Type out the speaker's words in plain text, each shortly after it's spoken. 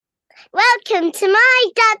Welcome to my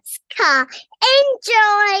dad's car.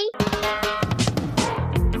 Enjoy!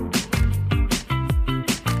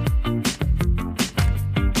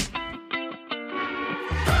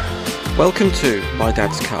 Welcome to My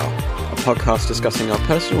Dad's Car, a podcast discussing our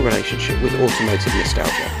personal relationship with automotive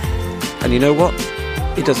nostalgia. And you know what?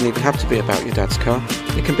 It doesn't even have to be about your dad's car.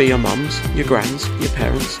 It can be your mum's, your grand's, your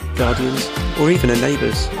parents', guardians, or even a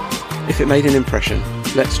neighbour's. If it made an impression,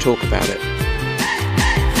 let's talk about it.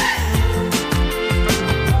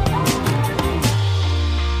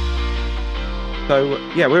 So,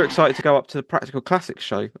 we're excited to go up to the Practical Classics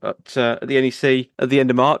show at the NEC at the end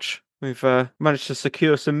of March. We've managed to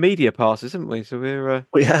secure some media passes, haven't we? So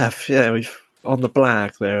we have, yeah. We've on the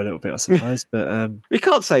blag there a little bit, I suppose. But we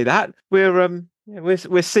can't say that. We're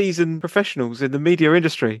seasoned professionals in the media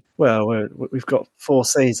industry. Well, we've got 4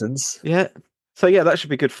 seasons. Yeah. So that should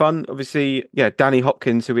be good fun. Obviously, Danny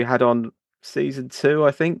Hopkins, who we had on season 2,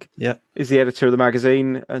 I think, is the editor of the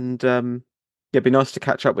magazine, and it'd be nice to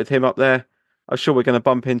catch up with him up there. I'm sure we're going to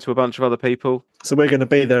bump into a bunch of other people. So we're going to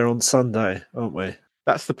be there on Sunday, aren't we?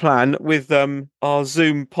 That's the plan, with our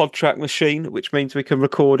Zoom PodTrack machine, which means we can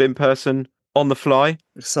record in person on the fly.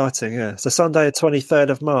 Exciting, yeah. So Sunday, the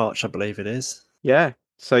 23rd of March, I believe it is. Yeah.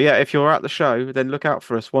 So if you're at the show, then look out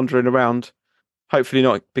for us wandering around. Hopefully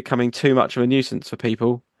not becoming too much of a nuisance for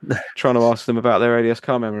people, trying to ask them about their ADS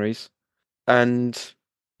car memories. And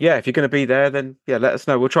if you're going to be there, then let us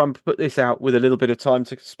know. We'll try and put this out with a little bit of time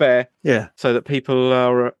to spare. Yeah. So that people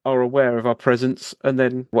are aware of our presence. And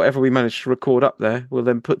then whatever we manage to record up there, we'll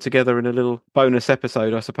then put together in a little bonus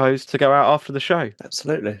episode, I suppose, to go out after the show.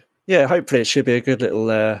 Absolutely. Yeah, hopefully it should be a good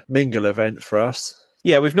little mingle event for us.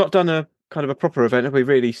 Yeah, we've not done a kind of a proper event, have we,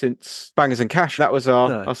 really, since Bangers and Cash? That was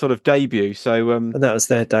our sort of debut. So and that was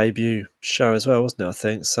their debut show as well, wasn't it, I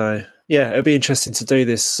think? So it'll be interesting to do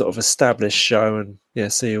this sort of established show and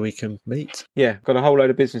see who we can meet. Yeah, got a whole load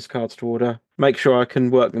of business cards to order. Make sure I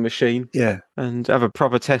can work the machine. Yeah. And have a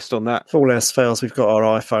proper test on that. If all else fails, we've got our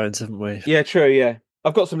iPhones, haven't we? Yeah, true, yeah.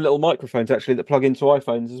 I've got some little microphones, actually, that plug into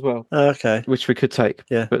iPhones as well. Oh, okay. Which we could take.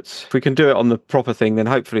 Yeah. But if we can do it on the proper thing, then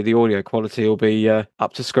hopefully the audio quality will be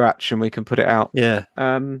up to scratch and we can put it out. Yeah.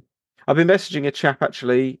 I've been messaging a chap,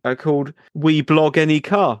 actually, called We Blog Any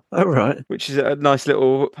Car. Oh, right. Which is a nice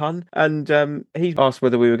little pun. And he asked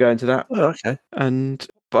whether we were going to that. Oh, okay. And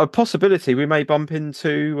a possibility we may bump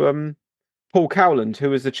into Paul Cowland, who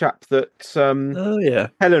was the chap that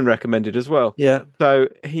Helen recommended as well. Yeah. So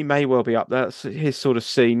he may well be up there. That's his sort of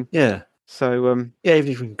scene. Yeah. So even if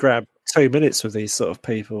you can grab 2 minutes with these sort of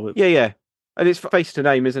people. Yeah. And it's face to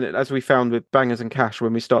name, isn't it? As we found with Bangers and Cash,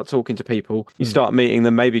 when we start talking to people, you start meeting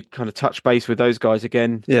them, maybe kind of touch base with those guys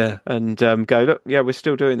again. Yeah. And go, look, we're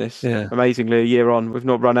still doing this. Yeah. Amazingly, a year on, we've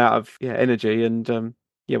not run out of energy. And will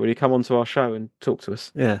you come onto our show and talk to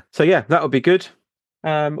us? Yeah. So that would be good.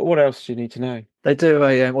 What else do you need to know? They do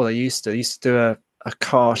they used to do a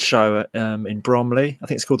car show in Bromley. I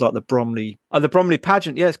think it's called like the Bromley. Oh, the Bromley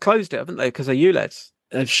pageant. Yeah, it's closed it, haven't they? Because of ULEDs.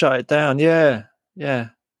 They've shut it down. Yeah. Yeah.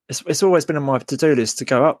 It's always been on my to-do list to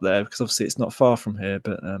go up there because obviously it's not far from here,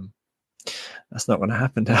 but that's not going to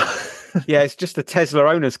happen now. Yeah, it's just the Tesla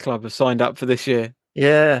Owners Club have signed up for this year.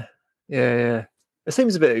 Yeah. It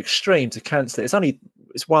seems a bit extreme to cancel it.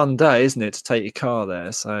 It's one day, isn't it, to take your car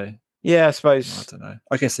there? So yeah, I suppose. I don't know.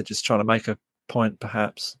 I guess they're just trying to make a point,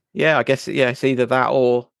 perhaps. Yeah, I guess it's either that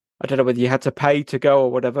or I don't know whether you had to pay to go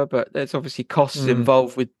or whatever, but there's obviously costs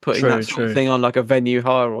involved with putting that sort of thing on, like a venue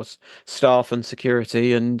hire or staff and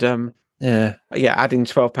security, and adding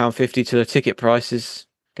 £12.50 to the ticket price is,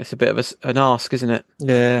 I guess, a bit of an ask, isn't it?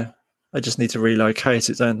 Yeah, they just need to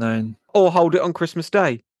relocate it, don't they? Or hold it on Christmas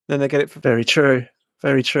Day, then they get it for. Very true.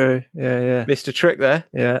 Yeah. Missed a trick there.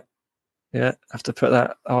 Yeah. Have to put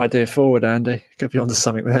that idea forward, Andy. Could be onto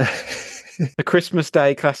something there. The Christmas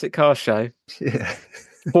Day Classic Car Show. Yeah.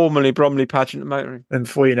 Formerly Bromley Pageant and Motoring. And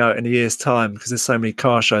before you know it, in a year's time, because there's so many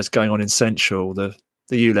car shows going on in Central, the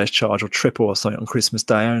ULEZ charge will triple or something on Christmas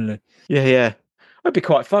Day only. Yeah. It'd be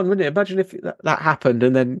quite fun, wouldn't it? Imagine if that happened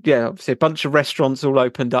and then, obviously a bunch of restaurants all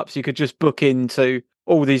opened up so you could just book into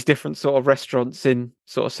all these different sort of restaurants in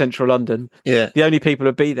sort of central London. Yeah. The only people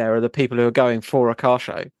who'd be there are the people who are going for a car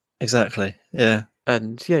show. Exactly, yeah.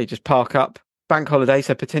 And, you just park up. Bank holiday,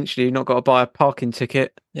 so potentially you've not got to buy a parking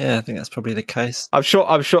ticket. Yeah, I think that's probably the case. I'm sure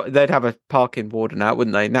they'd have a parking warden out,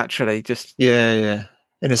 wouldn't they? Naturally, just yeah,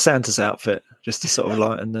 in a Santa's outfit, just to sort of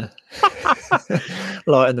lighten the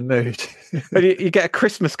mood. And you get a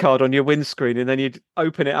Christmas card on your windscreen, and then you'd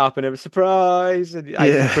open it up, and it was a surprise, and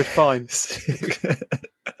 £80 fine,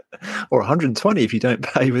 or 120 if you don't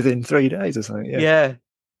pay within 3 days or something. Yeah.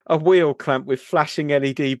 a wheel clamp with flashing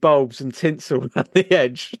LED bulbs and tinsel around the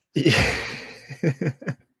edge. Yeah.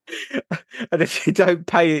 And if you don't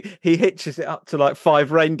pay, he hitches it up to like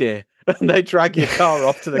 5 reindeer and they drag your car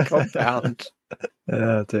off to the compound.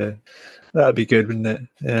 Oh dear. That'd be good, wouldn't it?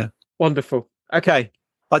 Yeah. Wonderful. Okay.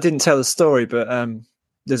 I didn't tell the story, but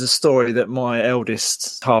there's a story that my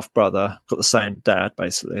eldest half brother got the same dad,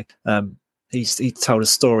 basically. He told a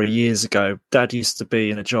story years ago. Dad used to be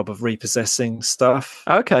in a job of repossessing stuff,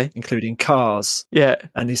 Okay. including cars. Yeah.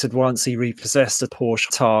 And he said once he repossessed a Porsche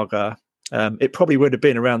Targa. It probably would have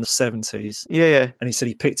been around the 70s. Yeah. And he said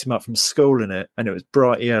he picked him up from school in it, and it was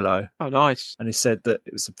bright yellow. Oh, nice. And he said that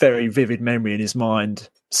it was a very vivid memory in his mind,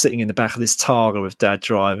 sitting in the back of this Targa with Dad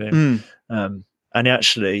driving. And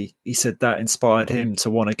actually, he said that inspired him to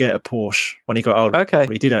want to get a Porsche when he got older. Okay.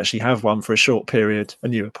 He did actually have one for a short period, a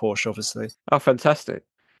newer Porsche, obviously. Oh, fantastic.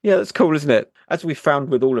 Yeah, that's cool, isn't it? As we found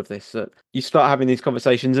with all of this, that you start having these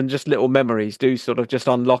conversations and just little memories do sort of just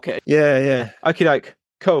unlock it. Yeah. Okie doke.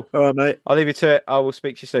 Cool. All right, mate. I'll leave you to it. I will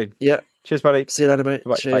speak to you soon. Yeah. Cheers, buddy. See you later, mate.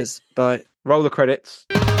 Bye. Cheers. Bye. Roll the credits.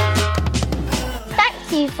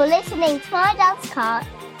 Thank you for listening to My Dad's Car.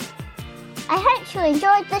 I hope you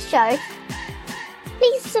enjoyed the show.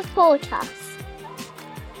 Please support us.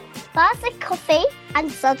 Buy us a coffee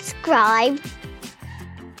and subscribe.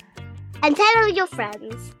 And tell all your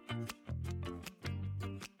friends.